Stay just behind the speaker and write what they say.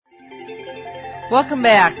Welcome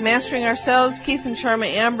back. Mastering Ourselves, Keith and Sharma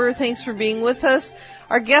Amber, thanks for being with us.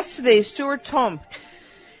 Our guest today, Stuart Tomc.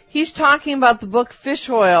 He's talking about the book Fish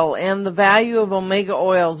Oil and the value of omega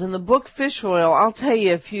oils. In the book Fish Oil, I'll tell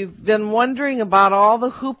you, if you've been wondering about all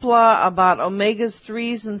the hoopla about omegas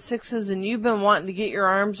 3s and 6s and you've been wanting to get your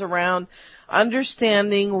arms around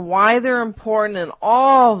understanding why they're important and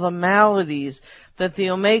all the maladies that the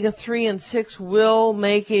omega-3 and 6 will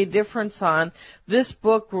make a difference on, this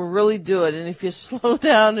book will really do it. And if you slow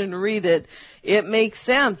down and read it, it makes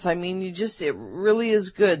sense. I mean, it really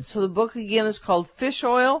is good. So the book again is called Fish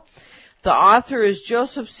Oil. The author is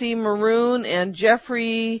Joseph C. Maroon and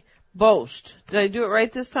Jeffrey Boast. Did I do it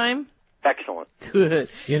right this time? Excellent.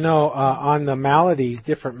 Good. You know, on the maladies,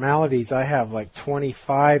 different maladies, I have like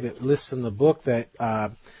 25. It lists in the book that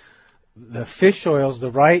the fish oils,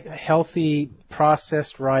 the right, healthy,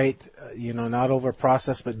 processed right, not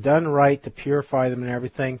over-processed, but done right to purify them and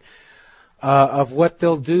everything, of what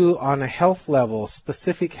they'll do on a health level,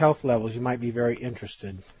 specific health levels. You might be very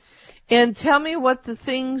interested. And tell me what the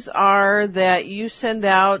things are that you send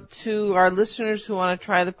out to our listeners who want to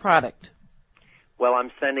try the product. Well,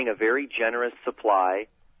 I'm sending a very generous supply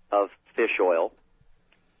of fish oil,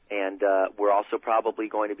 and we're also probably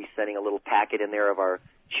going to be sending a little packet in there of our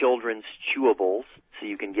children's chewables, so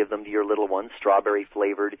you can give them to your little ones,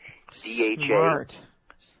 strawberry-flavored DHA. Smart.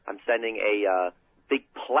 I'm sending a big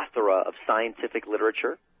plethora of scientific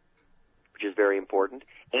literature, which is very important,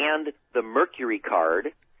 and the Mercury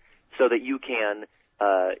card, so that you can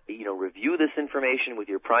review this information with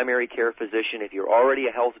your primary care physician. If you're already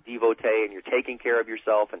a health devotee and you're taking care of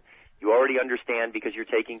yourself and you already understand because you're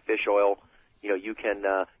taking fish oil, you can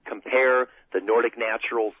compare the Nordic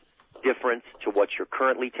Naturals difference to what you're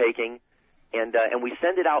currently taking. And we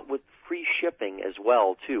send it out with free shipping as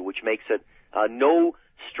well, too, which makes it no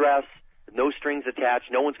stress, no strings attached.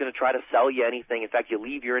 No one's going to try to sell you anything. In fact, you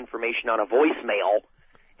leave your information on a voicemail,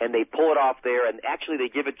 and they pull it off there. And actually, they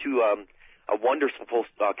give it to a wonderful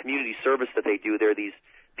community service that they do. There are these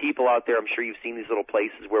people out there, I'm sure you've seen these little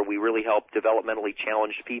places where we really help developmentally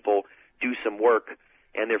challenged people do some work.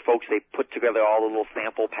 And they're folks, they put together all the little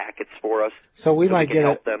sample packets for us. So we might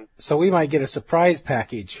get a surprise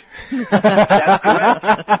package. That's correct.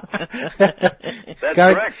 That's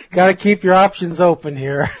correct. Got to keep your options open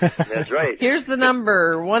here. That's right. Here's the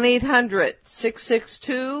number,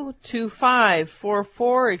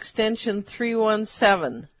 1-800-662-2544, extension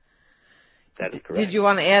 317. That is correct. Did you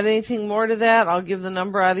want to add anything more to that? I'll give the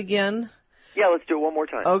number out again. Yeah, let's do it one more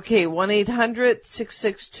time. Okay,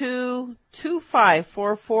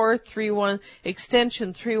 1-800-662-2544,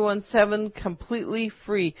 extension 317, completely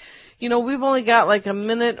free. We've only got like a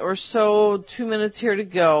minute or so, 2 minutes here to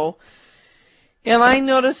go. And I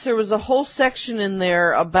noticed there was a whole section in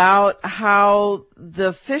there about how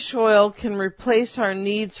the fish oil can replace our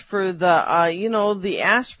needs for the, the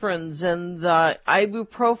aspirins and the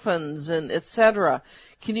ibuprofens and et cetera.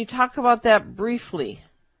 Can you talk about that briefly?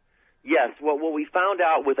 Yes. Well, what we found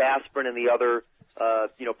out with aspirin and the other,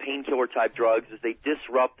 painkiller type drugs is they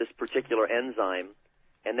disrupt this particular enzyme,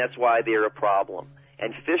 and that's why they're a problem.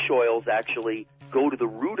 And fish oils actually go to the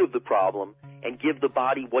root of the problem and give the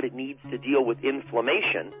body what it needs to deal with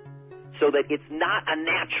inflammation, so that it's not a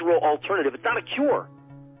natural alternative. It's not a cure.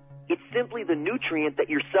 It's simply the nutrient that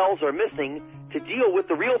your cells are missing to deal with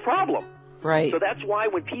the real problem. Right. So that's why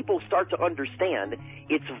when people start to understand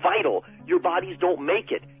it's vital, your bodies don't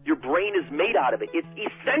make it. Your brain is made out of it. It's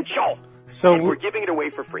essential. So and we're giving it away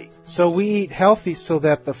for free. So we eat healthy so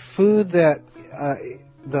that the food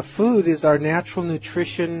is our natural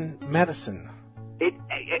nutrition medicine.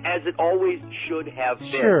 As it always should have been.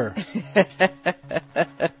 Sure.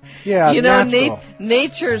 Yeah,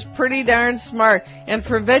 nature's pretty darn smart. And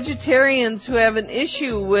for vegetarians who have an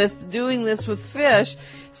issue with doing this with fish,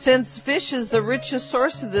 since fish is the richest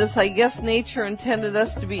source of this, I guess nature intended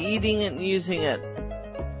us to be eating it and using it.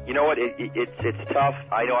 You know what? It's tough.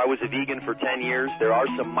 I know I was a vegan for 10 years. There are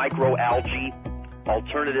some microalgae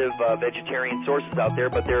alternative vegetarian sources out there,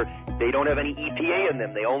 but they don't have any EPA in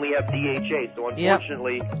them. They only have DHA. So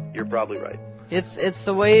unfortunately, You're probably right. It's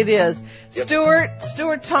the way it is. Yep.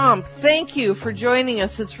 Stuart Tomc, thank you for joining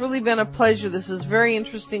us. It's really been a pleasure. This is very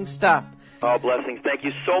interesting stuff. Oh, blessings. Thank you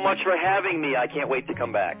so much for having me. I can't wait to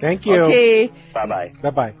come back. Thank you. Okay. Bye-bye.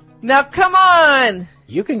 Bye-bye. Now, come on.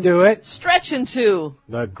 You can do it. Stretch into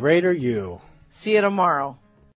The greater you. See you tomorrow.